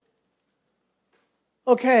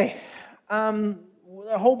Okay, a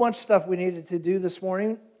whole bunch of stuff we needed to do this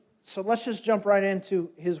morning, so let's just jump right into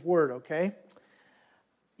His Word, okay?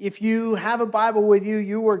 If you have a Bible with you,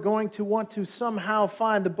 you are going to want to somehow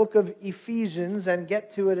find the book of Ephesians and get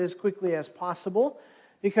to it as quickly as possible,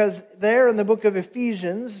 because there in the book of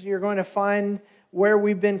Ephesians, you're going to find where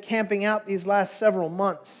we've been camping out these last several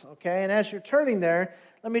months, okay? And as you're turning there,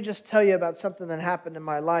 let me just tell you about something that happened in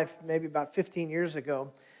my life maybe about 15 years ago.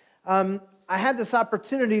 I had this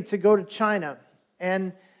opportunity to go to China,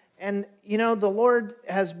 and you know, the Lord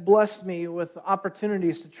has blessed me with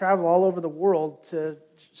opportunities to travel all over the world to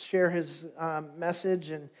share His message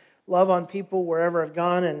and love on people wherever I've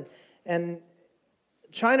gone, and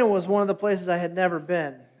China was one of the places I had never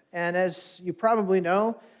been. And as you probably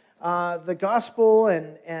know, the gospel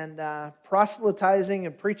and proselytizing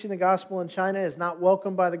and preaching the gospel in China is not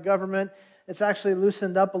welcomed by the government. It's actually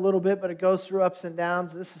loosened up a little bit, but it goes through ups and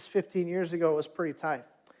downs. This is 15 years ago. It was pretty tight.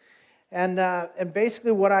 And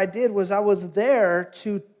basically what I did was I was there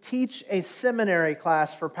to teach a seminary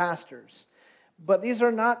class for pastors. But these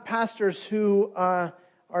are not pastors who are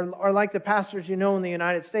like the pastors you know in the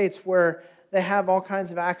United States, where they have all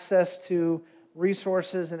kinds of access to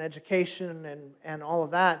resources and education and all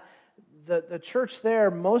of that. The church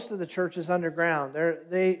there, most of the church is underground.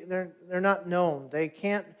 They're not known. They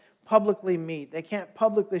can't publicly meet. They can't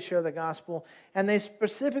publicly share the gospel. And they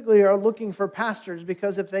specifically are looking for pastors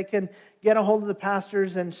because if they can get a hold of the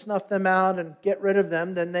pastors and snuff them out and get rid of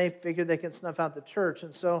them, then they figure they can snuff out the church.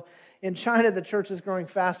 And so in China, the church is growing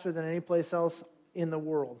faster than any place else in the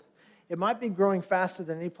world. It might be growing faster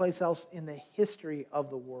than any place else in the history of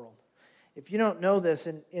the world. If you don't know this,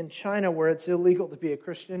 in China, where it's illegal to be a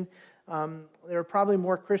Christian, there are probably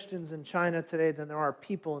more Christians in China today than there are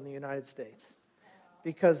people in the United States.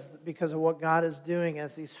 Because of what God is doing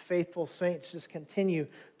as these faithful saints just continue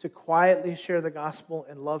to quietly share the gospel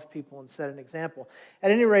and love people and set an example. At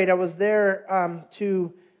any rate, I was there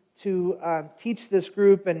to teach this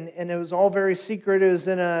group, and it was all very secret. It was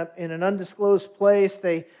in an undisclosed place.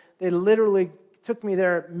 They literally took me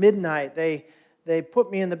there at midnight. They put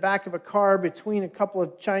me in the back of a car between a couple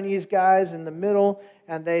of Chinese guys in the middle,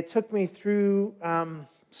 and they took me through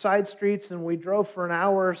side streets, and we drove for an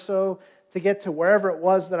hour or so to get to wherever it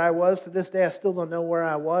was that I was. To this day, I still don't know where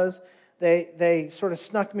I was. They sort of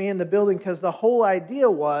snuck me in the building because the whole idea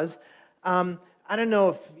was, I don't know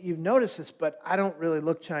if you've noticed this, but I don't really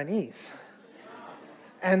look Chinese.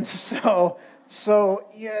 And so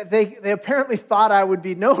yeah, they apparently thought I would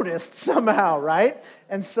be noticed somehow, right?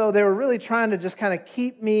 And so they were really trying to just kind of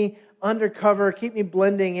keep me undercover, keep me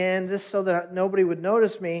blending in, just so that nobody would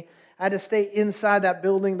notice me. I had to stay inside that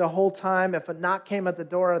building the whole time. If a knock came at the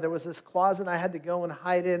door, there was this closet I had to go and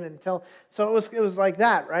hide in until. So it was like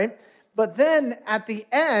that, right? But then at the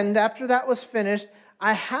end, after that was finished,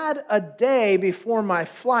 I had a day before my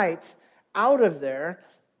flight out of there,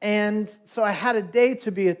 and so I had a day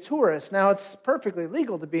to be a tourist. Now it's perfectly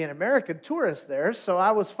legal to be an American tourist there, so I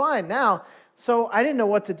was fine now. So I didn't know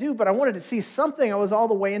what to do, but I wanted to see something. I was all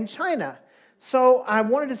the way in China. So I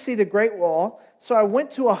wanted to see the Great Wall. So I went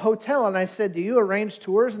to a hotel and I said, "Do you arrange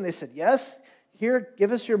tours?" And they said, "Yes. Here,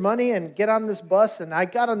 give us your money and get on this bus." And I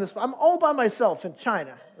got on this. I'm all by myself in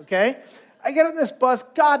China, okay? I get on this bus.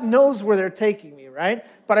 God knows where they're taking me, right?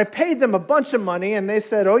 But I paid them a bunch of money and they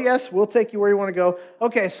said, "Oh, yes, we'll take you where you want to go."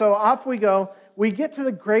 Okay, so off we go. We get to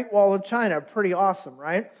the Great Wall of China. Pretty awesome,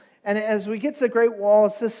 right? And as we get to the Great Wall,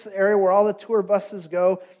 it's this area where all the tour buses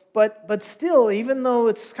go. But still, even though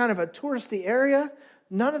it's kind of a touristy area,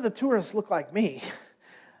 none of the tourists look like me.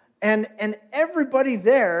 And everybody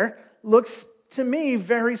there looks, to me,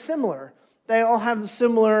 very similar. They all have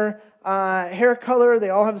similar hair color. They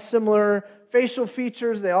all have similar facial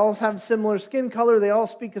features. They all have similar skin color. They all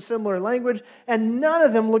speak a similar language. And none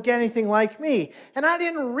of them look anything like me. And I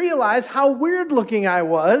didn't realize how weird looking I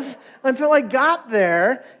was until I got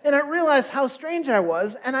there. And I realized how strange I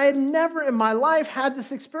was. And I had never in my life had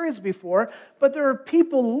this experience before. But there are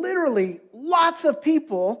people, literally lots of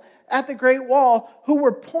people at the Great Wall who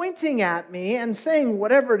were pointing at me and saying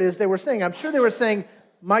whatever it is they were saying. I'm sure they were saying,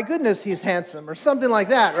 "My goodness, he's handsome," or something like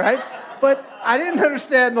that, right? But I didn't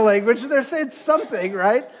understand the language. They're saying something,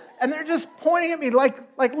 right? And they're just pointing at me like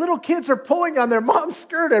little kids are pulling on their mom's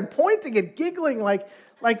skirt and pointing and giggling like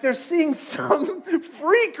they're seeing some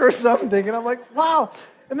freak or something. And I'm like, wow.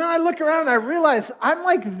 And then I look around and I realize I'm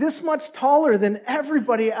like this much taller than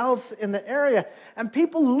everybody else in the area. And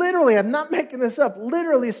people literally, I'm not making this up,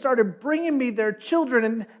 literally started bringing me their children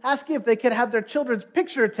and asking if they could have their children's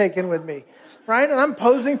picture taken with me, right? And I'm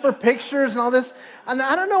posing for pictures and all this. And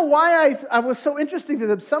I don't know why I was so interesting to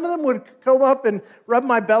them. Some of them would come up and rub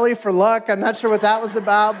my belly for luck. I'm not sure what that was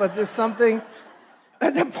about, but there's something.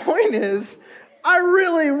 And the point is, I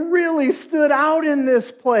really stood out in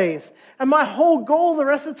this place. And my whole goal the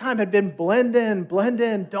rest of the time had been blend in,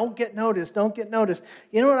 don't get noticed.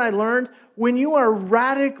 You know what I learned? When you are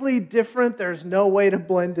radically different, there's no way to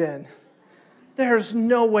blend in. There's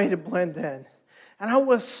no way to blend in. And I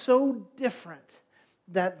was so different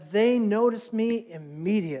that they noticed me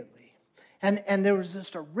immediately. And there was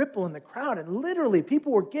just a ripple in the crowd, and literally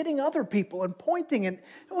people were getting other people and pointing, and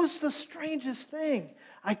it was the strangest thing.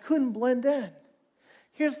 I couldn't blend in.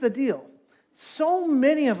 Here's the deal. So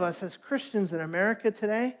many of us as Christians in America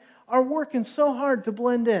today are working so hard to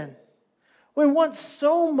blend in. We want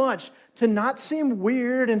so much to not seem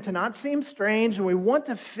weird and to not seem strange, and we want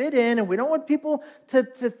to fit in, and we don't want people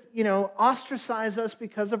to ostracize us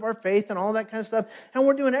because of our faith and all that kind of stuff. And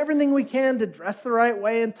we're doing everything we can to dress the right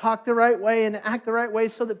way and talk the right way and act the right way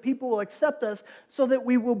so that people will accept us, so that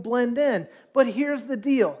we will blend in. But here's the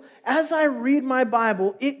deal. As I read my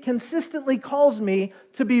Bible, it consistently calls me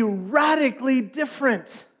to be radically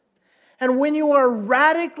different. And when you are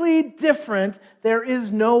radically different, there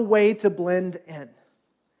is no way to blend in.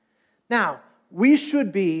 Now, we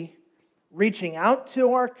should be reaching out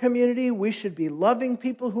to our community. We should be loving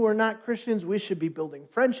people who are not Christians. We should be building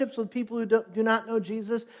friendships with people who do not know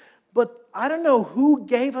Jesus. But I don't know who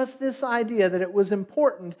gave us this idea that it was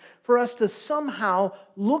important for us to somehow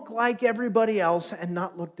look like everybody else and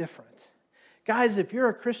not look different. Guys, if you're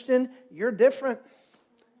a Christian, you're different.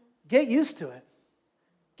 Get used to it.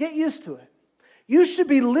 Get used to it. You should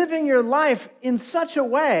be living your life in such a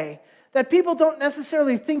way that people don't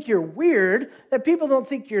necessarily think you're weird, that people don't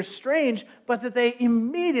think you're strange, but that they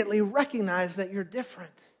immediately recognize that you're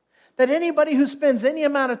different. That anybody who spends any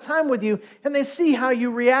amount of time with you, and they see how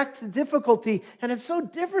you react to difficulty, and it's so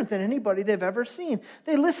different than anybody they've ever seen.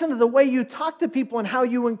 They listen to the way you talk to people and how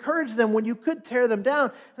you encourage them when you could tear them down,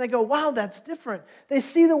 and they go, wow, that's different. They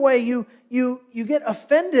see the way you get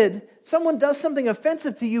offended. Someone does something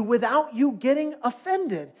offensive to you without you getting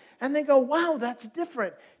offended, and they go, wow, that's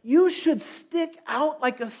different. You should stick out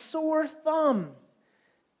like a sore thumb.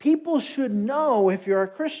 People should know, if you're a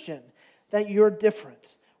Christian, that you're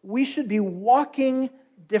different. We should be walking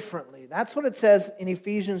differently. That's what it says in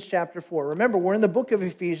Ephesians chapter 4. Remember, we're in the book of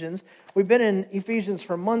Ephesians. We've been in Ephesians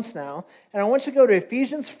for months now. And I want you to go to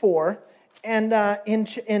Ephesians 4. And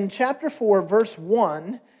in chapter 4, verse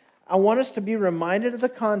 1, I want us to be reminded of the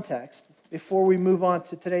context before we move on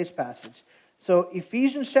to today's passage. So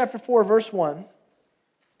Ephesians chapter 4, verse 1,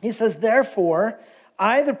 he says, therefore,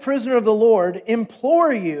 I, the prisoner of the Lord,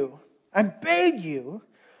 implore you, I beg you,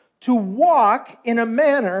 to walk in a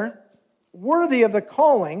manner worthy of the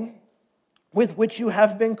calling with which you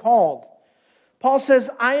have been called. Paul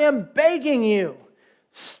says, I am begging you,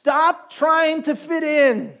 stop trying to fit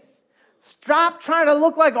in. Stop trying to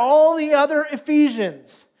look like all the other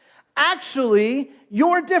Ephesians. Actually,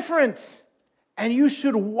 you're different, and you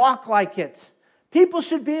should walk like it. People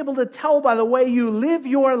should be able to tell by the way you live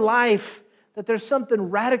your life that there's something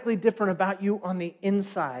radically different about you on the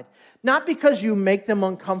inside. Not because you make them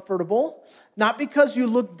uncomfortable, not because you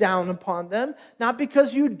look down upon them, not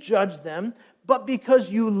because you judge them, but because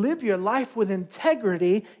you live your life with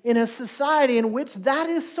integrity in a society in which that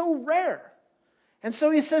is so rare. And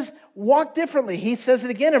so he says, walk differently. He says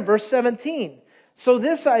it again in verse 17. So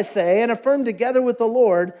this I say, and affirm together with the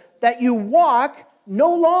Lord, that you walk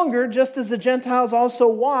no longer just as the Gentiles also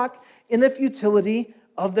walk in the futility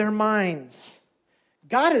of their minds.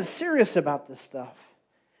 God is serious about this stuff.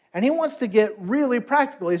 And he wants to get really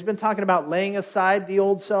practical. He's been talking about laying aside the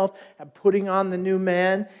old self and putting on the new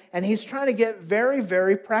man. And he's trying to get very,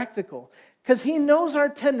 very practical. Because he knows our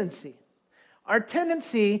tendency. Our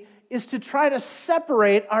tendency is to try to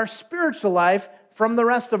separate our spiritual life from the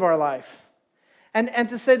rest of our life. And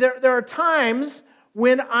to say there are times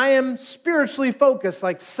when I am spiritually focused,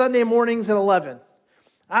 like Sunday mornings at 11.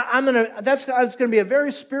 That's going to be a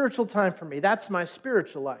very spiritual time for me. That's my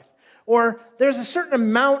spiritual life. Or there's a certain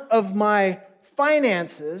amount of my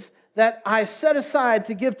finances that I set aside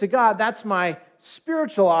to give to God. That's my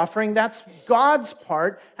spiritual offering. That's God's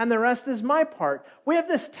part, and the rest is my part. We have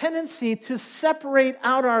this tendency to separate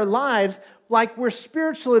out our lives like we're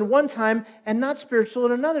spiritual at one time and not spiritual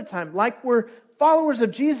at another time. Like we're followers of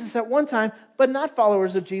Jesus at one time, but not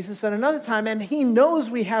followers of Jesus at another time. And he knows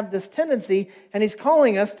we have this tendency, and he's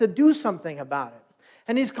calling us to do something about it.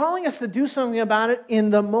 And he's calling us to do something about it in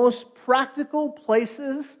the most practical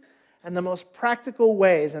places and the most practical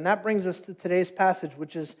ways. And that brings us to today's passage,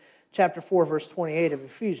 which is chapter 4, verse 28 of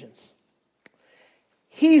Ephesians.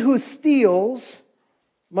 He who steals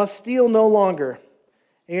must steal no longer.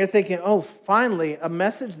 And you're thinking, oh, finally, a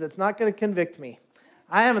message that's not going to convict me.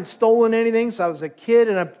 I haven't stolen anything since I was a kid,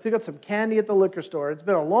 and I took out some candy at the liquor store. It's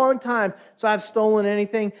been a long time since I've stolen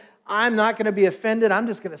anything. I'm not going to be offended. I'm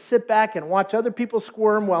just going to sit back and watch other people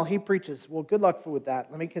squirm while he preaches. Well, good luck with that.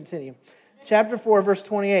 Let me continue. Chapter 4, verse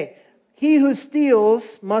 28. He who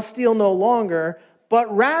steals must steal no longer,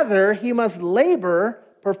 but rather he must labor,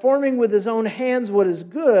 performing with his own hands what is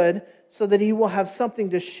good, so that he will have something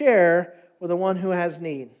to share with the one who has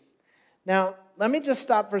need. Now, let me just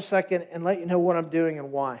stop for a second and let you know what I'm doing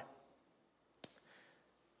and why.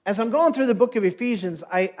 As I'm going through the book of Ephesians,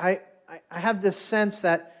 I have this sense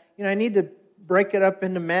that, I need to break it up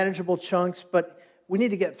into manageable chunks, but we need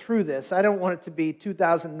to get through this. I don't want it to be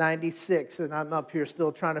 2096, and I'm up here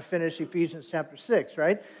still trying to finish Ephesians chapter 6,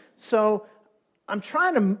 right? So I'm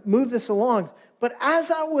trying to move this along. But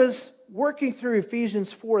as I was working through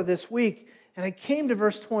Ephesians 4 this week, and I came to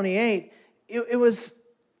verse 28, it was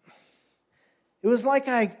like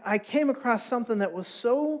I came across something that was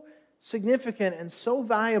so significant and so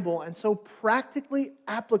valuable and so practically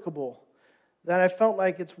applicable that I felt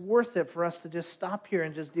like it's worth it for us to just stop here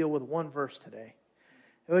and just deal with one verse today.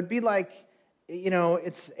 It would be like,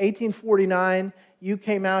 it's 1849. You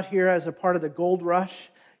came out here as a part of the gold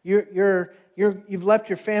rush. You've left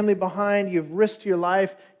your family behind. You've risked your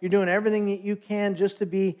life. You're doing everything that you can just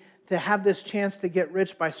to have this chance to get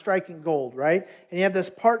rich by striking gold, right? And you have this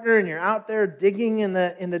partner, and you're out there digging in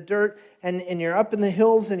the dirt, and you're up in the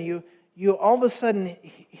hills, and you all of a sudden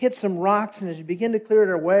hit some rocks, and as you begin to clear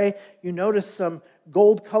it away, you notice some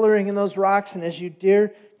gold coloring in those rocks, and as you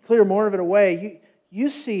clear more of it away, you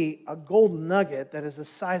see a gold nugget that is the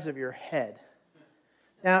size of your head.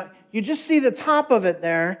 Now, you just see the top of it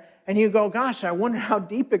there, and you go, gosh, I wonder how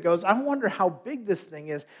deep it goes. I wonder how big this thing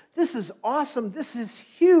is. This is awesome. This is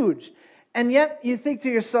huge. And yet you think to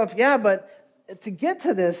yourself, yeah, but to get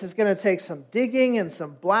to this is going to take some digging and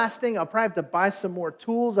some blasting. I'll probably have to buy some more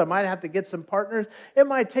tools. I might have to get some partners. It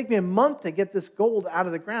might take me a month to get this gold out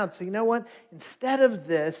of the ground. So you know what? Instead of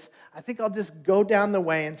this, I think I'll just go down the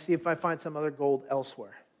way and see if I find some other gold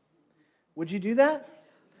elsewhere. Would you do that?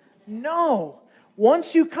 No.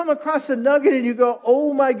 Once you come across a nugget and you go,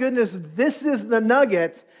 oh my goodness, this is the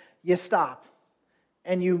nugget, you stop.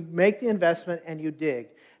 And you make the investment and you dig.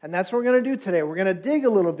 And that's what we're going to do today. We're going to dig a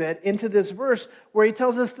little bit into this verse where he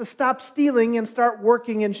tells us to stop stealing and start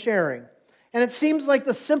working and sharing. And it seems like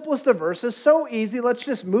the simplest of verses, so easy, let's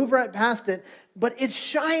just move right past it. But it's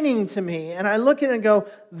shining to me. And I look at it and go,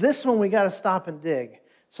 this one we got to stop and dig.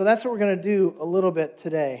 So that's what we're going to do a little bit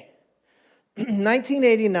today.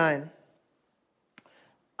 1989,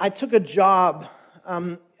 I took a job.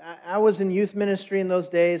 I was in youth ministry in those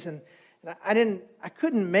days, and I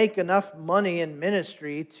couldn't make enough money in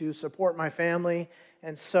ministry to support my family,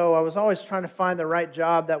 and so I was always trying to find the right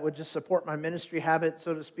job that would just support my ministry habit,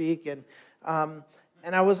 so to speak. And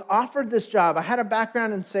I was offered this job. I had a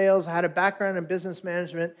background in sales. I had a background in business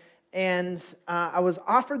management, and I was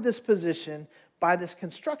offered this position by this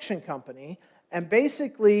construction company. And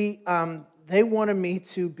basically, they wanted me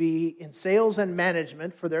to be in sales and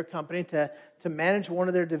management for their company to manage one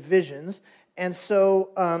of their divisions. And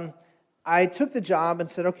so I took the job and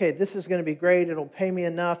said, okay, this is going to be great. It'll pay me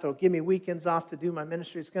enough. It'll give me weekends off to do my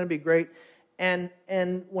ministry. It's going to be great. And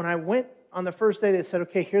when I went on the first day, they said,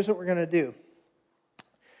 okay, here's what we're going to do.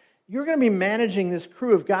 You're going to be managing this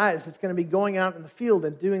crew of guys that's going to be going out in the field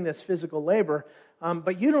and doing this physical labor,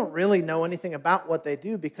 but you don't really know anything about what they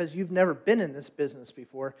do because you've never been in this business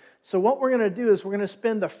before. So what we're going to do is we're going to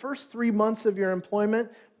spend the first 3 months of your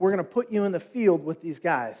employment, we're going to put you in the field with these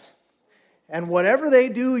guys. And whatever they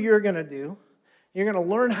do, you're going to do. You're going to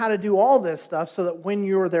learn how to do all this stuff so that when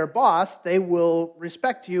you're their boss, they will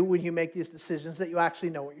respect you when you make these decisions, that you actually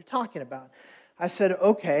know what you're talking about. I said,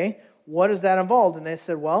 okay, what does that involve? And they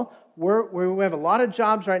said, well, we have a lot of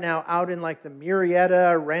jobs right now out in like the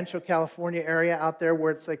Murrieta, Rancho California area out there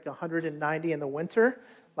where it's like 190 in the winter,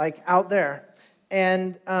 like out there.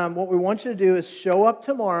 And what we want you to do is show up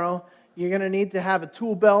tomorrow. You're going to need to have a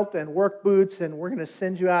tool belt and work boots, and we're going to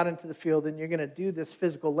send you out into the field, and you're going to do this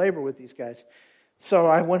physical labor with these guys. So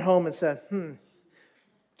I went home and said,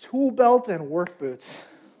 tool belt and work boots.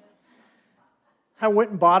 I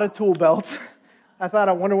went and bought a tool belt. I thought,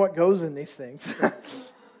 I wonder what goes in these things.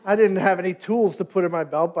 I didn't have any tools to put in my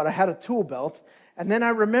belt, but I had a tool belt. And then I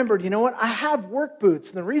remembered, you know what? I have work boots.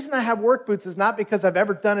 And the reason I have work boots is not because I've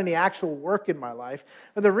ever done any actual work in my life.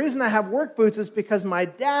 But the reason I have work boots is because my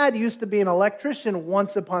dad used to be an electrician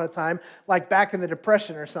once upon a time, like back in the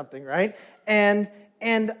Depression or something, right? And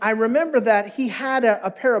I remember that he had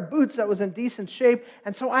a pair of boots that was in decent shape.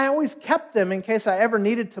 And so I always kept them in case I ever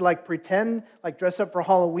needed to pretend, dress up for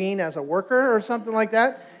Halloween as a worker or something like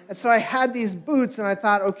that. And so I had these boots and I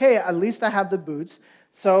thought, okay, at least I have the boots.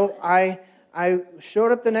 So I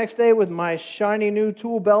showed up the next day with my shiny new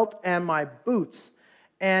tool belt and my boots.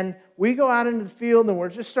 And we go out into the field and we're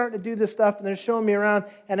just starting to do this stuff and they're showing me around.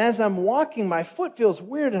 And as I'm walking, my foot feels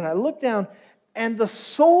weird and I look down and the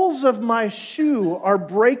soles of my shoe are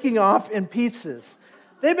breaking off in pieces.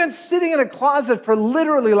 They've been sitting in a closet for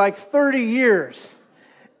literally 30 years.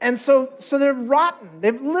 And so they're rotten.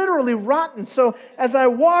 They've literally rotten. So as I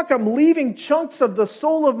walk, I'm leaving chunks of the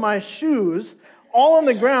sole of my shoes all on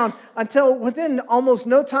the ground until within almost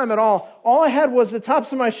no time at all I had was the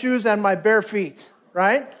tops of my shoes and my bare feet,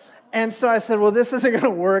 right? And so I said, well, this isn't going to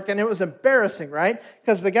work. And it was embarrassing, right?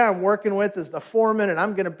 Because the guy I'm working with is the foreman, and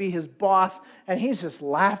I'm going to be his boss. And he's just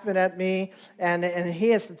laughing at me. And he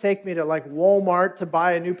has to take me to Walmart to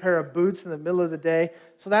buy a new pair of boots in the middle of the day.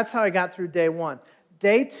 So that's how I got through day one.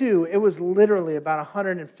 Day two, it was literally about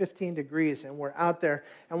 115 degrees, and we're out there.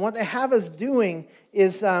 And what they have us doing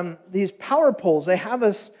is these power poles. They have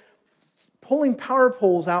us pulling power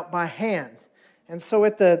poles out by hand. And so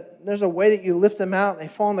there's a way that you lift them out, and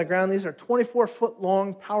they fall on the ground. These are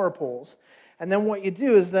 24-foot-long power poles. And then what you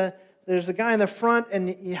do is there's a guy in the front,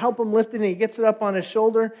 and you help him lift it, and he gets it up on his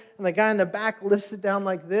shoulder, and the guy in the back lifts it down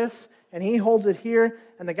like this, and he holds it here,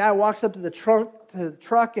 and the guy walks up to the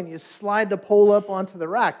truck, and you slide the pole up onto the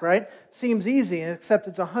rack, right? Seems easy, except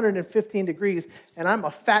it's 115 degrees, and I'm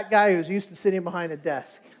a fat guy who's used to sitting behind a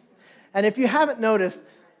desk. And if you haven't noticed,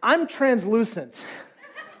 I'm translucent.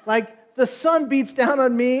 The sun beats down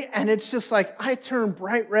on me, and it's just I turn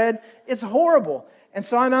bright red. It's horrible. And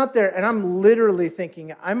so I'm out there, and I'm literally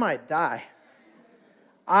thinking, I might die.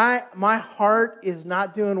 My heart is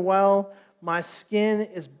not doing well. My skin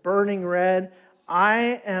is burning red.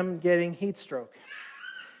 I am getting heat stroke.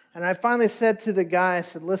 And I finally said to the guy, I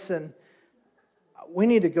said, listen, we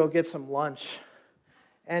need to go get some lunch.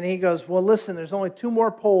 And he goes, well, listen, there's only 2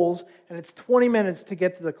 more poles, and it's 20 minutes to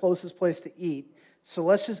get to the closest place to eat. So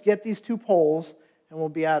let's just get these 2 poles, and we'll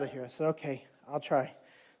be out of here. I said, okay, I'll try.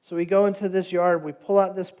 So we go into this yard, we pull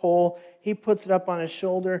out this pole, he puts it up on his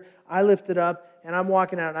shoulder, I lift it up, and I'm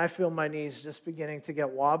walking out, and I feel my knees just beginning to get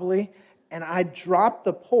wobbly, and I drop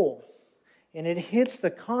the pole, and it hits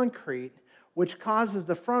the concrete, which causes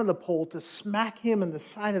the front of the pole to smack him in the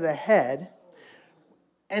side of the head,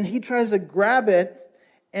 and he tries to grab it,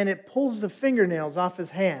 and it pulls the fingernails off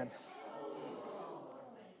his hand.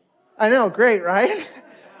 I know, great, right?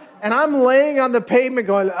 And I'm laying on the pavement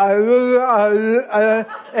going,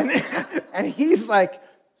 and he's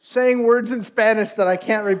saying words in Spanish that I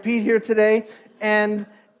can't repeat here today. And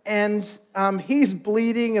he's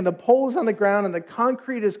bleeding, and the pole's on the ground, and the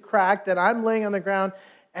concrete is cracked, and I'm laying on the ground.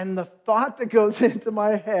 And the thought that goes into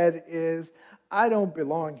my head is, I don't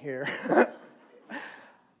belong here.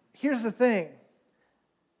 Here's the thing.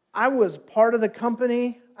 I was part of the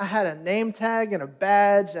company. I had a name tag and a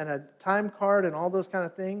badge and a time card and all those kind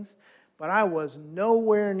of things. But I was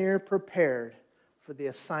nowhere near prepared for the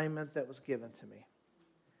assignment that was given to me.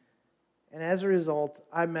 And as a result,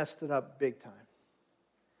 I messed it up big time.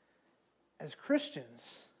 As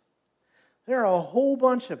Christians, there are a whole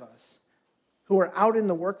bunch of us who are out in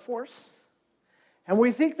the workforce, and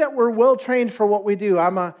we think that we're well trained for what we do.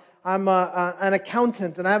 I'm an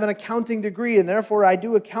accountant, and I have an accounting degree, and therefore I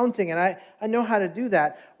do accounting, and I know how to do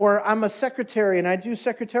that. Or I'm a secretary, and I do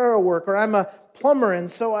secretarial work. Or I'm a plumber, and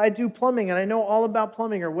so I do plumbing, and I know all about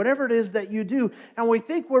plumbing, or whatever it is that you do. And we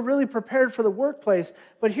think we're really prepared for the workplace.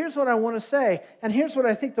 But here's what I want to say, and here's what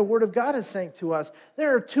I think the Word of God is saying to us.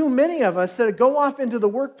 There are too many of us that go off into the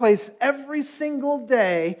workplace every single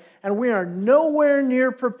day, and we are nowhere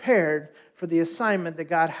near prepared for the assignment that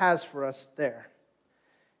God has for us there.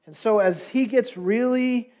 And so as he gets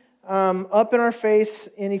really up in our face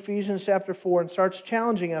in Ephesians chapter 4 and starts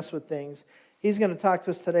challenging us with things, he's going to talk to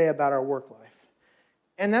us today about our work life.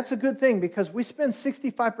 And that's a good thing because we spend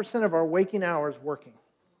 65% of our waking hours working.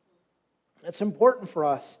 It's important for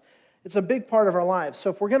us. It's a big part of our lives. So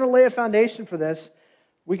if we're going to lay a foundation for this,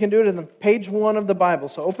 we can do it in the page 1 of the Bible.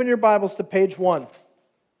 So open your Bibles to page 1.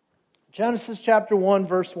 Genesis chapter 1,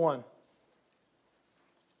 verse 1.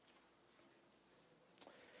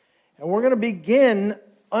 And we're going to begin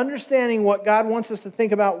understanding what God wants us to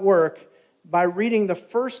think about work by reading the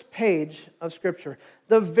first page of Scripture.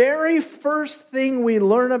 The very first thing we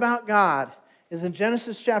learn about God is in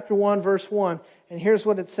Genesis chapter 1, verse 1, and here's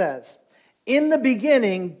what it says. In the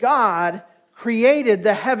beginning, God created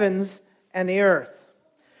the heavens and the earth.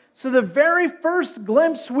 So the very first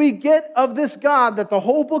glimpse we get of this God that the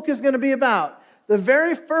whole book is going to be about, the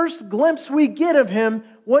very first glimpse we get of Him,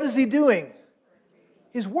 what is He doing?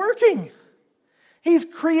 He's working. He's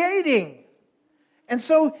creating. And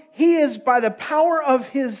so He is, by the power of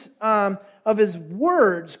His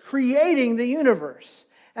words, creating the universe.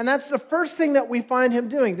 And that's the first thing that we find Him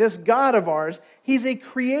doing. This God of ours, He's a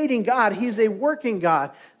creating God. He's a working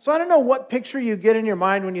God. So I don't know what picture you get in your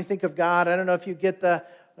mind when you think of God. I don't know if you get the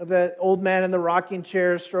old man in the rocking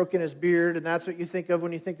chair stroking his beard, and that's what you think of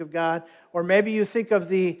when you think of God. Or maybe you think of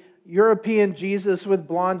the European Jesus with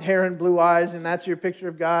blonde hair and blue eyes, and that's your picture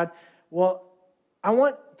of God. Well, I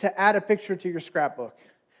want to add a picture to your scrapbook.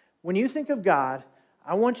 When you think of God,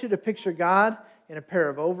 I want you to picture God in a pair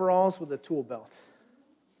of overalls with a tool belt.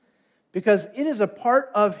 Because it is a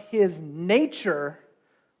part of His nature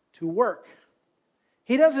to work.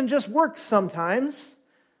 He doesn't just work sometimes.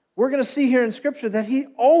 We're going to see here in Scripture that He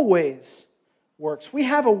always works. We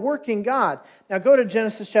have a working God. Now go to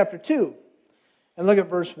Genesis chapter 2 and look at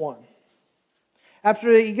verse 1.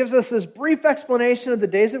 After He gives us this brief explanation of the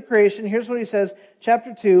days of creation, here's what He says,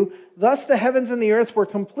 chapter 2, Thus the heavens and the earth were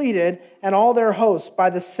completed, and all their hosts. By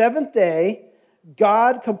the seventh day,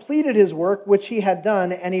 God completed His work which He had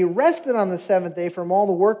done, and He rested on the seventh day from all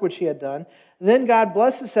the work which He had done. Then God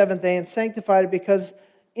blessed the seventh day and sanctified it, because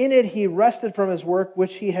in it He rested from His work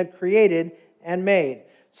which He had created and made.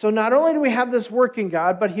 So not only do we have this working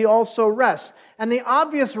God, but He also rests. And the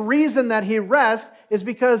obvious reason that He rests is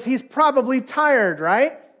because He's probably tired,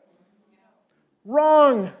 right?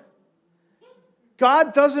 Wrong.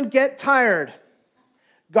 God doesn't get tired.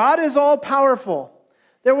 God is all powerful.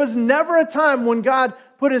 There was never a time when God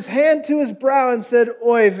put His hand to His brow and said,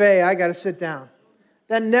 Oy vey, I got to sit down.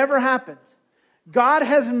 That never happened. God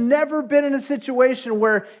has never been in a situation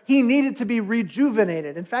where He needed to be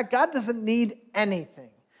rejuvenated. In fact, God doesn't need anything.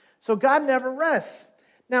 So God never rests.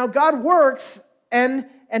 Now, God works and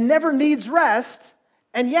never needs rest,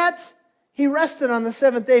 and yet He rested on the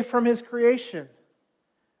seventh day from His creation.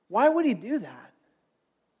 Why would He do that?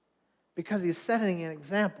 Because He's setting an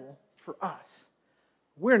example for us.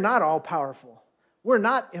 We're not all-powerful. We're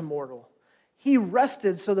not immortal. He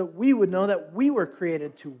rested so that we would know that we were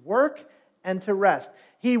created to work and to rest.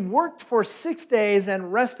 He worked for 6 days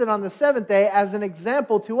and rested on the seventh day as an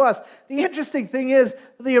example to us. The interesting thing is,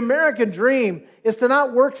 the American dream is to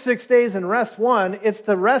not work 6 days and rest one. It's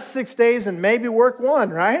to rest 6 days and maybe work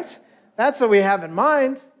one, right? That's what we have in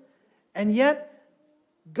mind. And yet,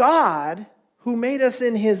 God, who made us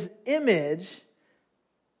in His image,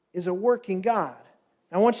 is a working God.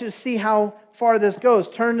 I want you to see how far this goes.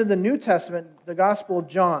 Turn to the New Testament, the Gospel of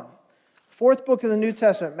John. Fourth book of the New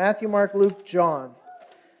Testament, Matthew, Mark, Luke, John.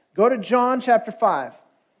 Go to John chapter 5.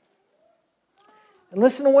 And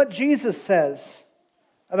listen to what Jesus says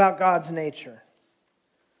about God's nature.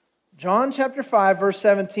 John chapter 5, verse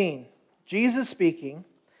 17. Jesus speaking,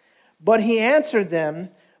 But He answered them,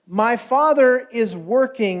 My Father is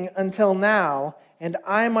working until now, and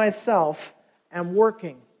I myself am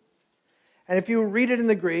working. And if you read it in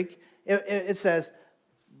the Greek, it says,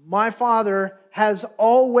 My Father has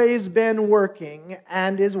always been working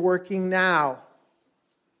and is working now.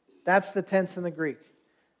 That's the tense in the Greek.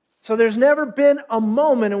 So there's never been a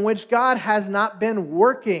moment in which God has not been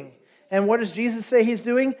working. And what does Jesus say He's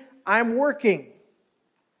doing? I'm working.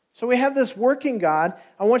 So we have this working God.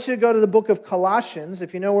 I want you to go to the book of Colossians.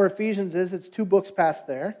 If you know where Ephesians is, it's 2 books past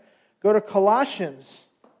there. Go to Colossians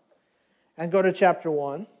and go to chapter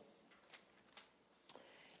 1.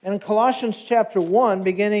 And in Colossians chapter 1,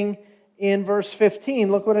 beginning in verse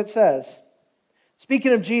 15, look what it says.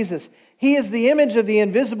 Speaking of Jesus, He is the image of the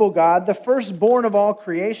invisible God, the firstborn of all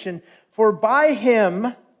creation. For by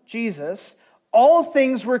Him, Jesus, all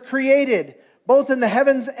things were created, both in the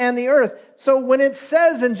heavens and the earth. So when it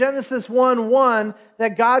says in Genesis 1:1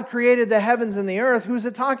 that God created the heavens and the earth, who's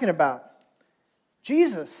it talking about?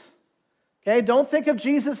 Jesus. Okay, don't think of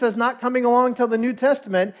Jesus as not coming along till the New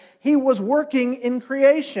Testament. He was working in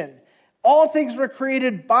creation. All things were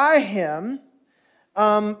created by Him,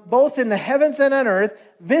 both in the heavens and on earth,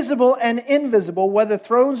 visible and invisible, whether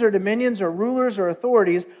thrones or dominions or rulers or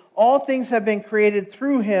authorities. All things have been created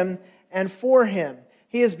through Him and for Him.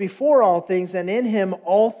 He is before all things, and in Him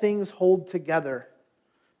all things hold together.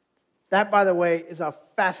 That, by the way, is a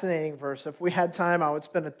fascinating verse. If we had time, I would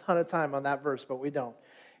spend a ton of time on that verse, but we don't.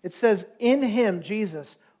 It says, in Him,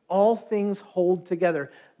 Jesus, all things hold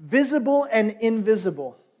together, visible and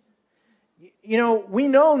invisible. You know, we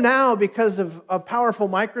know now because of powerful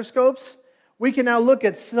microscopes, we can now look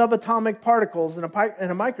at subatomic particles in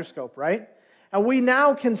a microscope, right? And we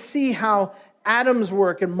now can see how atoms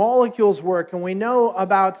work and molecules work, and we know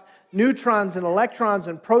about neutrons and electrons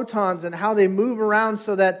and protons and how they move around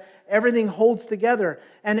so that everything holds together.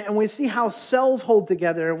 And we see how cells hold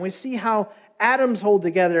together, and we see how atoms hold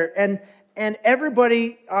together. And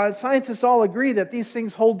everybody, scientists all agree that these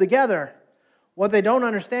things hold together. What they don't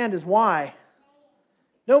understand is why.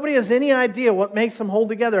 Nobody has any idea what makes them hold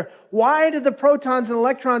together. Why do the protons and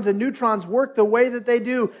electrons and neutrons work the way that they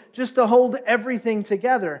do just to hold everything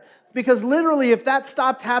together? Because literally, if that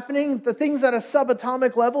stopped happening, the things at a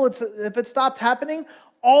subatomic level, if it stopped happening,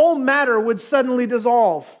 all matter would suddenly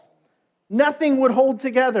dissolve. Nothing would hold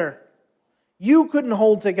together. You couldn't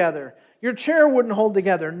hold together. Your chair wouldn't hold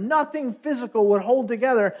together. Nothing physical would hold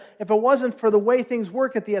together if it wasn't for the way things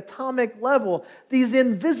work at the atomic level. These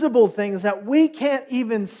invisible things that we can't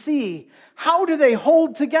even see. How do they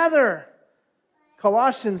hold together?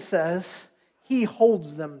 Colossians says He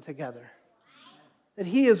holds them together. That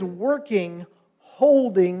He is working,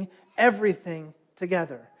 holding everything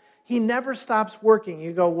together. He never stops working.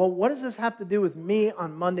 You go, well, what does this have to do with me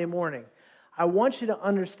on Monday morning? I want you to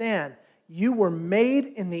understand, you were made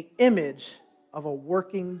in the image of a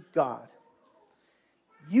working God.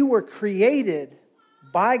 You were created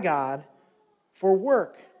by God for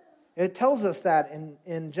work. It tells us that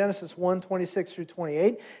in Genesis 1, 26 through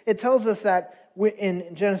 28. It tells us that in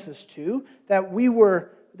Genesis 2, that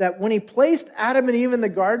when He placed Adam and Eve in the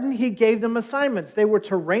garden, He gave them assignments. They were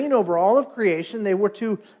to reign over all of creation. They were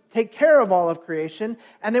to take care of all of creation.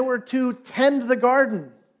 And they were to tend the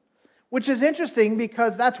garden. Which is interesting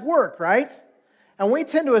because that's work, right? And we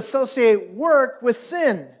tend to associate work with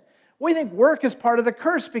sin. We think work is part of the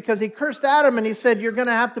curse because He cursed Adam and He said, you're going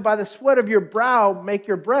to have to, by the sweat of your brow, make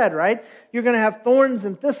your bread, right? You're going to have thorns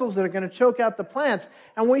and thistles that are going to choke out the plants.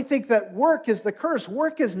 And we think that work is the curse.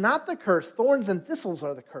 Work is not the curse. Thorns and thistles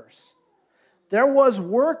are the curse. There was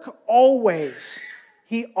work always.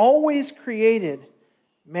 He always created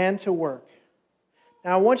man to work.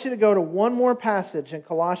 Now, I want you to go to one more passage in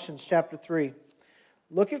Colossians chapter 3.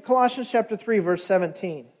 Look at Colossians chapter 3, verse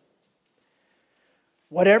 17.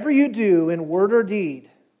 Whatever you do in word or deed,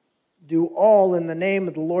 do all in the name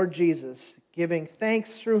of the Lord Jesus, giving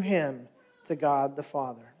thanks through Him to God the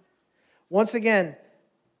Father. Once again,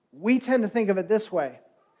 we tend to think of it this way.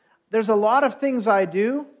 There's a lot of things I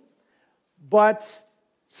do, but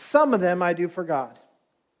some of them I do for God.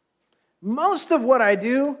 Most of what I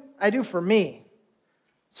do for me.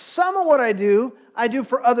 Some of what I do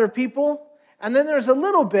for other people. And then there's a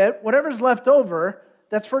little bit, whatever's left over,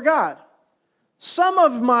 that's for God. Some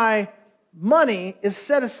of my money is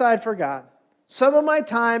set aside for God. Some of my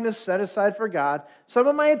time is set aside for God. Some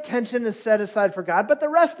of my attention is set aside for God. But the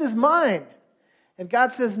rest is mine. And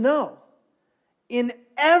God says, no. In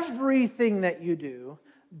everything that you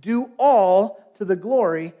do all to the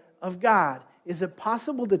glory of God. Is it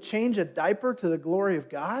possible to change a diaper to the glory of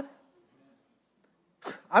God?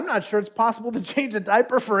 I'm not sure it's possible to change a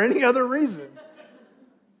diaper for any other reason.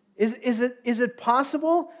 Is it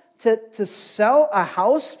possible to sell a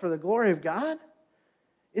house for the glory of God?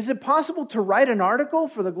 Is it possible to write an article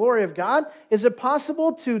for the glory of God? Is it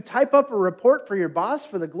possible to type up a report for your boss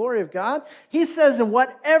for the glory of God? He says, in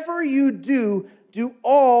whatever you do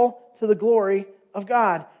all to the glory of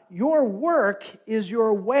God. Your work is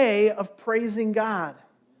your way of praising God.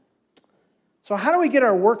 So how do we get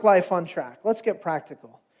our work life on track? Let's get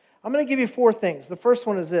practical. I'm going to give you 4 things. The first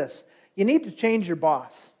one is this. You need to change your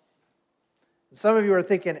boss. Some of you are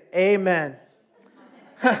thinking, amen.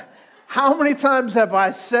 How many times have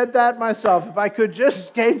I said that myself? If I could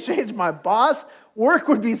just change my boss, work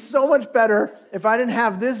would be so much better if I didn't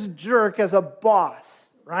have this jerk as a boss,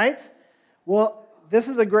 right? Well, this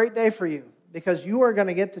is a great day for you because you are going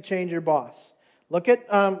to get to change your boss. Look at,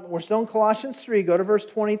 we're still in Colossians 3, go to verse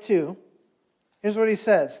 22. Here's what he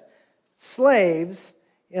says. Slaves,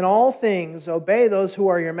 in all things, obey those who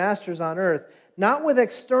are your masters on earth, not with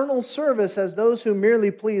external service as those who merely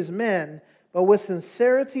please men, but with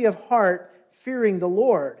sincerity of heart, fearing the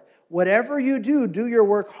Lord. Whatever you do, do your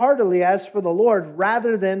work heartily as for the Lord,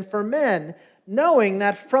 rather than for men, knowing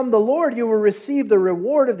that from the Lord you will receive the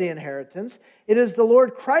reward of the inheritance. It is the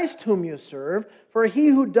Lord Christ whom you serve, for he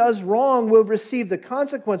who does wrong will receive the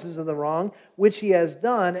consequences of the wrong which he has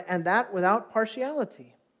done, and that without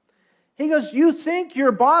partiality. He goes, you think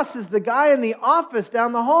your boss is the guy in the office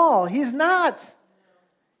down the hall. He's not.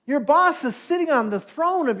 Your boss is sitting on the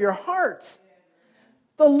throne of your heart.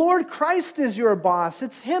 The Lord Christ is your boss.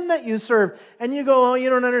 It's Him that you serve. And you go, oh,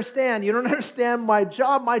 you don't understand. You don't understand my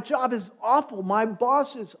job. My job is awful. My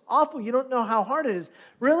boss is awful. You don't know how hard it is.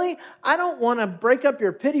 Really? I don't want to break up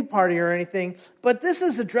your pity party or anything, but this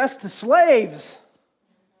is addressed to slaves.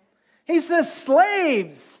 He says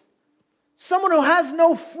slaves. Someone who has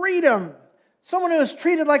no freedom. Someone who is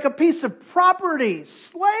treated like a piece of property.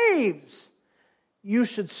 Slaves. You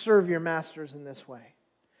should serve your masters in this way.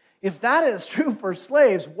 If that is true for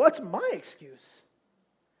slaves, what's my excuse?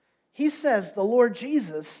 He says the Lord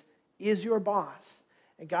Jesus is your boss.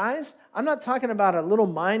 And guys, I'm not talking about a little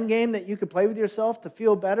mind game that you could play with yourself to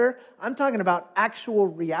feel better. I'm talking about actual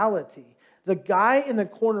reality. The guy in the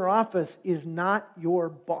corner office is not your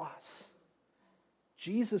boss.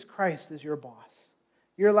 Jesus Christ is your boss.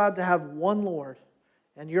 You're allowed to have one Lord,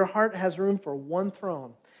 and your heart has room for one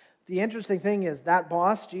throne. The interesting thing is that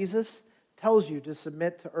boss, Jesus, tells you to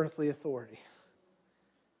submit to earthly authority.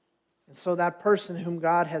 And so that person whom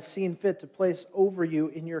God has seen fit to place over you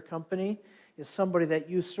in your company is somebody that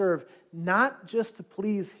you serve not just to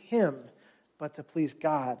please Him, but to please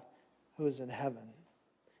God who is in heaven.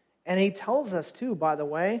 And He tells us too, by the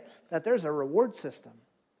way, that there's a reward system.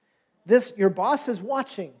 Your boss is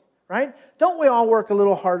watching, right? Don't we all work a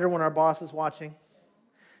little harder when our boss is watching?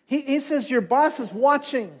 He says your boss is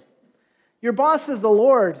watching. Your boss is the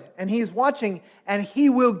Lord, and He's watching, and He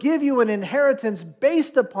will give you an inheritance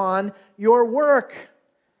based upon your work.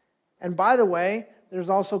 And by the way, there's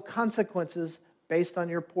also consequences based on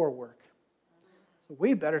your poor work. So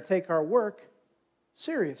we better take our work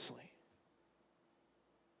seriously.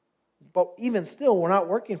 But even still, we're not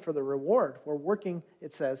working for the reward. We're working,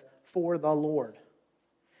 it says, for the Lord.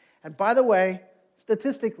 And by the way,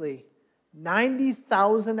 statistically,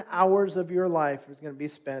 90,000 hours of your life is going to be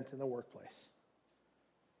spent in the workplace.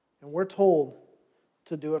 And we're told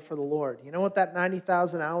to do it for the Lord. You know what that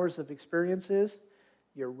 90,000 hours of experience is?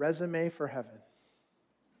 Your resume for heaven.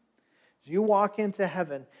 You walk into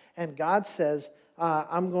heaven and God says,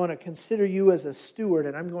 I'm going to consider you as a steward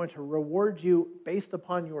and I'm going to reward you based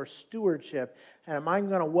upon your stewardship. And I'm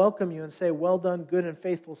going to welcome you and say, well done, good and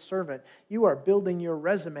faithful servant. You are building your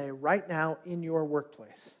resume right now in your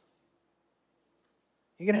workplace.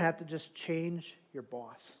 You're going to have to just change your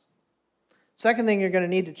boss. Second thing you're going to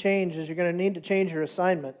need to change is you're going to need to change your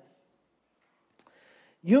assignment.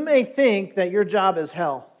 You may think that your job is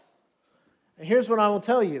hell. And here's what I will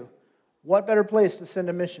tell you. What better place to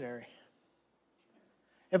send a missionary?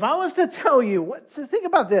 If I was to tell you, think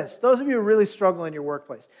about this. Those of you who really struggle in your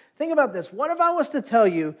workplace. Think about this. What if I was to tell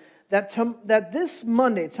you that this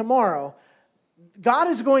Monday, tomorrow, God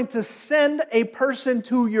is going to send a person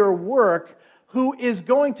to your work who is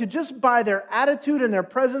going to, just by their attitude and their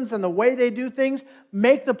presence and the way they do things,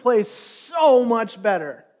 make the place so much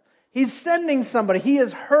better. He's sending somebody. He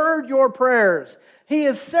has heard your prayers. He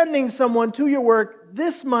is sending someone to your work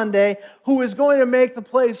this Monday who is going to make the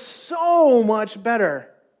place so much better.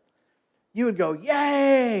 You would go,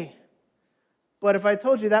 yay! But if I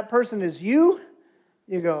told you that person is you,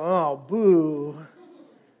 you go, oh, boo.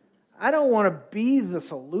 I don't want to be the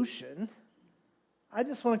solution. I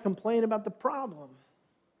just want to complain about the problem.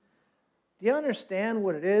 Do you understand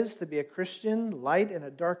what it is to be a Christian light in a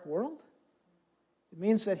dark world? It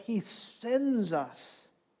means that He sends us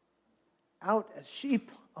out as sheep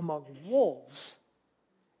among wolves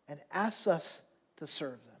and asks us to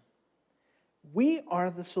serve them. We are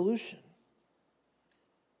the solution.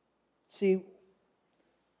 See,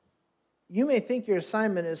 you may think your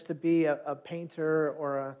assignment is to be a painter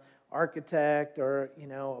or an architect or,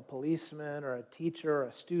 a policeman or a teacher or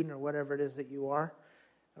a student or whatever it is that you are.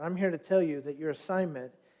 And I'm here to tell you that your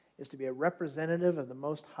assignment is to be a representative of the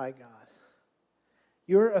Most High God.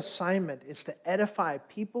 Your assignment is to edify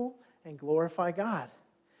people and glorify God.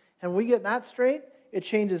 And when we get that straight, it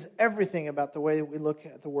changes everything about the way that we look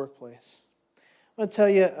at the workplace. I'm going to tell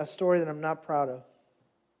you a story that I'm not proud of.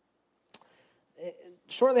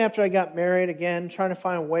 Shortly after I got married, again, trying to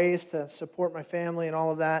find ways to support my family and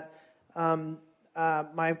all of that,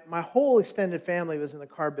 my whole extended family was in the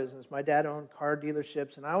car business. My dad owned car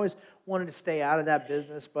dealerships, and I always wanted to stay out of that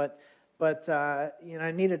business, but I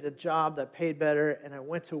needed a job that paid better, and I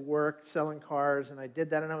went to work selling cars, and I did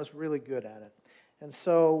that, and I was really good at it. And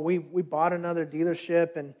so we bought another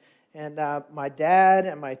dealership, and my dad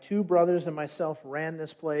and my two brothers and myself ran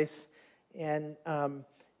this place, and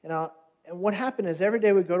what happened is every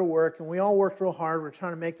day we'd go to work, and we all worked real hard. We're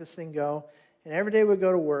trying to make this thing go, and every day we'd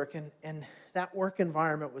go to work, and that work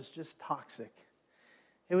environment was just toxic.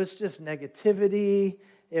 It was just negativity.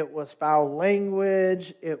 it was foul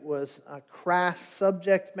language, it was a crass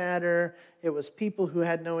subject matter, it was people who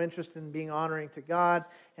had no interest in being honoring to God,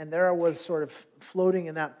 and there I was sort of floating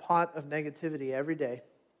in that pot of negativity every day.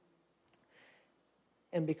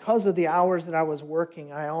 And because of the hours that I was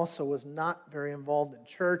working, I also was not very involved in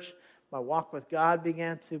church. My walk with God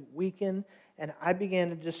began to weaken, and I began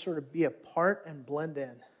to just sort of be a part and blend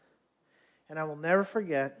in. And I will never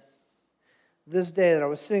forget this day that I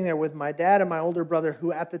was sitting there with my dad and my older brother,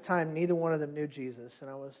 who at the time, neither one of them knew Jesus. And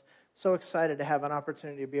I was so excited to have an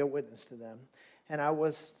opportunity to be a witness to them. And I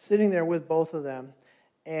was sitting there with both of them,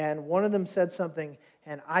 and one of them said something,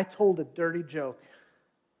 and I told a dirty joke.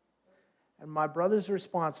 And my brother's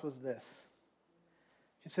response was this.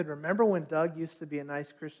 He said, "Remember when Doug used to be a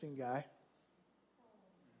nice Christian guy?"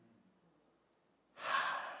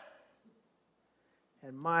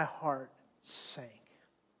 And my heart sank.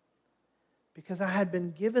 Because I had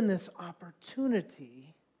been given this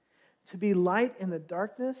opportunity to be light in the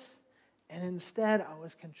darkness, and instead I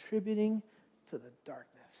was contributing to the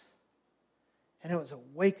darkness. And it was a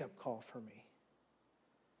wake-up call for me.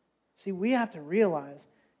 See, we have to realize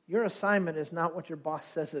your assignment is not what your boss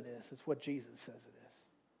says it is. It's what Jesus says it is.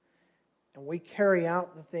 And we carry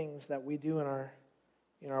out the things that we do in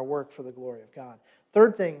our work for the glory of God.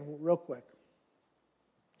 Third thing, real quick.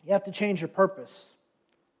 You have to change your purpose.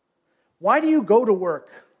 Why do you go to work?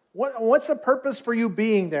 What's the purpose for you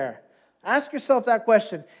being there? Ask yourself that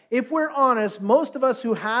question. If we're honest, most of us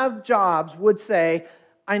who have jobs would say,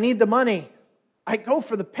 I need the money. I go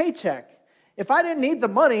for the paycheck. If I didn't need the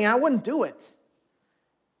money, I wouldn't do it.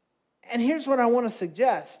 And here's what I want to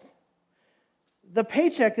suggest. The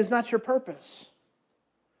paycheck is not your purpose.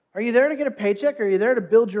 Are you there to get a paycheck? Are you there to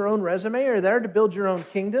build your own resume? Are you there to build your own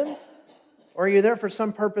kingdom? Or are you there for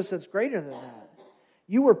some purpose that's greater than that?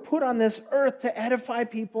 You were put on this earth to edify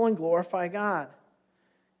people and glorify God.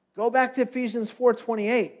 Go back to Ephesians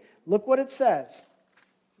 4:28. Look what it says.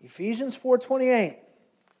 Ephesians 4:28.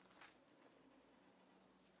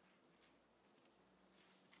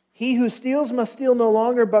 He who steals must steal no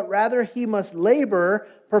longer, but rather he must labor,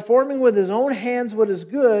 performing with his own hands what is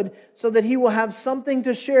good, so that he will have something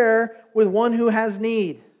to share with one who has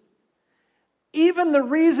need. Even the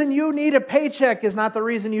reason you need a paycheck is not the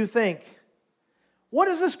reason you think. What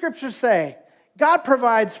does the scripture say? God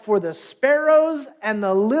provides for the sparrows and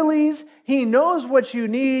the lilies. He knows what you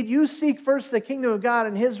need. You seek first the kingdom of God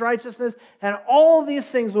and His righteousness, and all these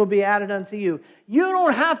things will be added unto you. You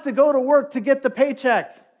don't have to go to work to get the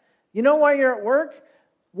paycheck. You know why you're at work?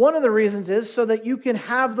 One of the reasons is so that you can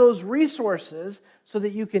have those resources, so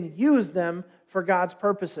that you can use them for God's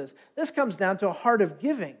purposes. This comes down to a heart of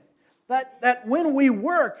giving. That when we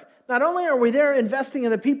work, not only are we there investing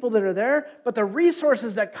in the people that are there, but the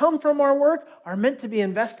resources that come from our work are meant to be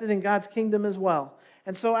invested in God's kingdom as well.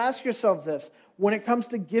 And so ask yourselves this. When it comes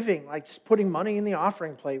to giving, like just putting money in the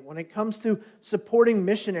offering plate, when it comes to supporting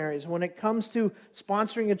missionaries, when it comes to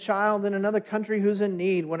sponsoring a child in another country who's in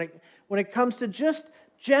need, when it comes to just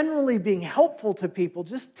generally being helpful to people,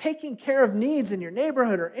 just taking care of needs in your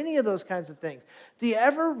neighborhood or any of those kinds of things. Do you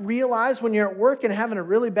ever realize when you're at work and having a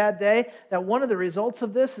really bad day that one of the results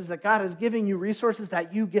of this is that God is giving you resources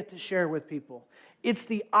that you get to share with people? It's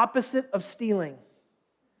the opposite of stealing.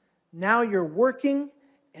 Now you're working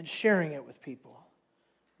and sharing it with people.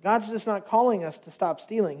 God's just not calling us to stop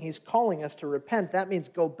stealing. He's calling us to repent. That means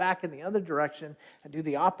go back in the other direction and do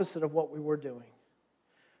the opposite of what we were doing.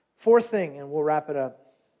 Fourth thing, and we'll wrap it up.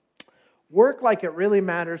 Work like it really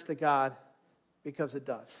matters to God, because it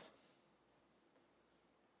does.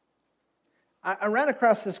 I ran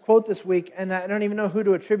across this quote this week, and I don't even know who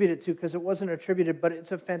to attribute it to because it wasn't attributed, but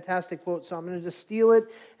it's a fantastic quote, so I'm going to just steal it,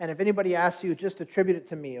 and if anybody asks you, just attribute it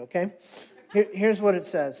to me, okay? Here's what it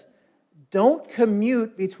says. Don't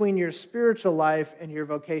commute between your spiritual life and your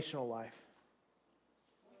vocational life.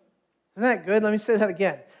 Isn't that good? Let me say that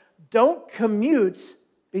again. Don't commute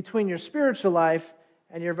between your spiritual life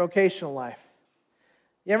and your vocational life.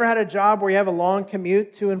 You ever had a job where you have a long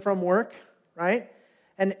commute to and from work, right?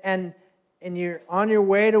 And you're on your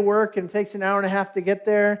way to work and it takes an hour and a half to get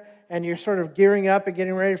there, and you're sort of gearing up and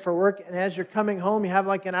getting ready for work, and as you're coming home, you have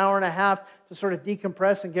like an hour and a half to sort of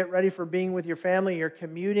decompress and get ready for being with your family. You're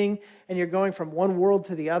commuting, and you're going from one world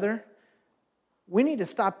to the other. We need to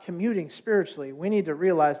stop commuting spiritually. We need to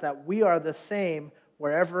realize that we are the same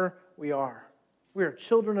wherever we are. We are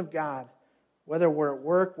children of God, whether we're at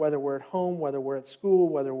work, whether we're at home, whether we're at school,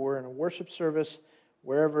 whether we're in a worship service,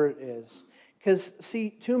 wherever it is. Because,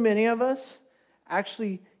 see, too many of us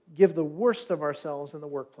actually give the worst of ourselves in the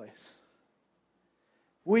workplace.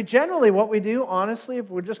 What we do, honestly, if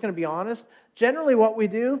we're just going to be honest, generally what we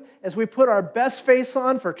do is we put our best face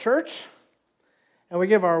on for church, and we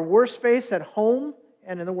give our worst face at home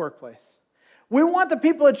and in the workplace. We want the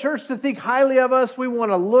people at church to think highly of us. We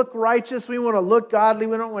want to look righteous. We want to look godly.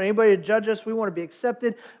 We don't want anybody to judge us. We want to be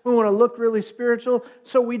accepted. We want to look really spiritual.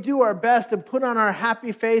 So we do our best and put on our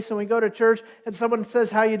happy face, and we go to church, and someone says,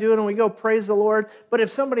 how you doing? And we go, praise the Lord. But if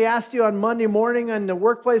somebody asked you on Monday morning in the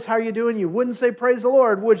workplace, how are you doing? You wouldn't say praise the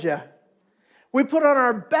Lord, would you? We put on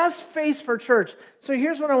our best face for church. So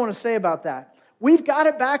here's what I want to say about that. We've got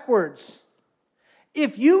it backwards.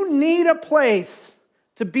 If you need a place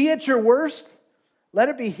to be at your worst, let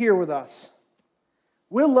it be here with us.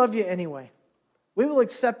 We'll love you anyway. We will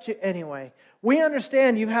accept you anyway. We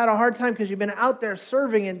understand you've had a hard time because you've been out there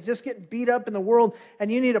serving and just getting beat up in the world, and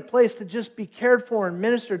you need a place to just be cared for and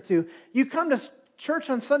ministered to. You come to church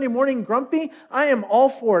on Sunday morning grumpy, I am all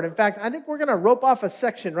for it. In fact, I think we're going to rope off a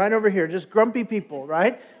section right over here, just grumpy people,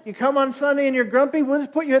 right? You come on Sunday and you're grumpy, we'll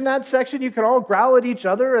just put you in that section. You can all growl at each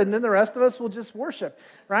other, and then the rest of us will just worship,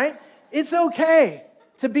 right? It's okay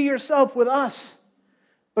to be yourself with us.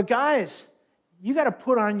 But guys, you got to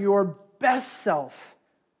put on your best self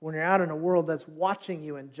when you're out in a world that's watching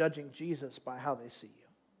you and judging Jesus by how they see you.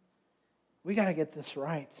 We got to get this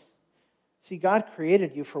right. See, God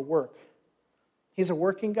created you for work. He's a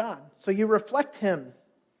working God. So you reflect Him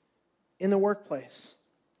in the workplace.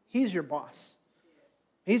 He's your boss.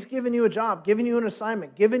 He's given you a job, given you an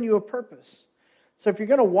assignment, given you a purpose. So if you're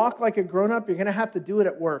going to walk like a grown-up, you're going to have to do it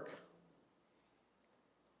at work.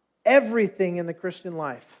 Everything in the Christian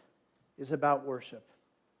life is about worship,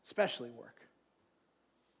 especially work.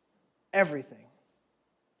 Everything.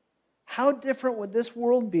 How different would this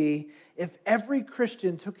world be if every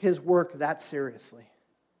Christian took his work that seriously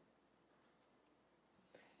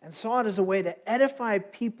and saw it as a way to edify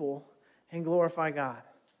people and glorify God?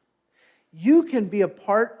 You can be a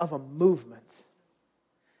part of a movement,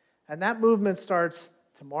 and that movement starts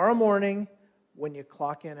tomorrow morning when you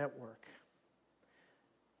clock in at work.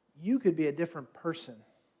 You could be a different person.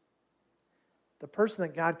 The person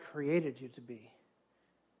that God created you to be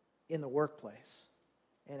in the workplace.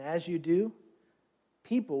 And as you do,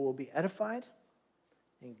 people will be edified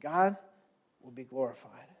and God will be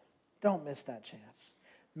glorified. Don't miss that chance.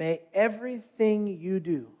 May everything you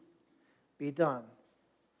do be done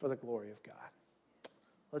for the glory of God.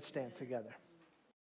 Let's stand together.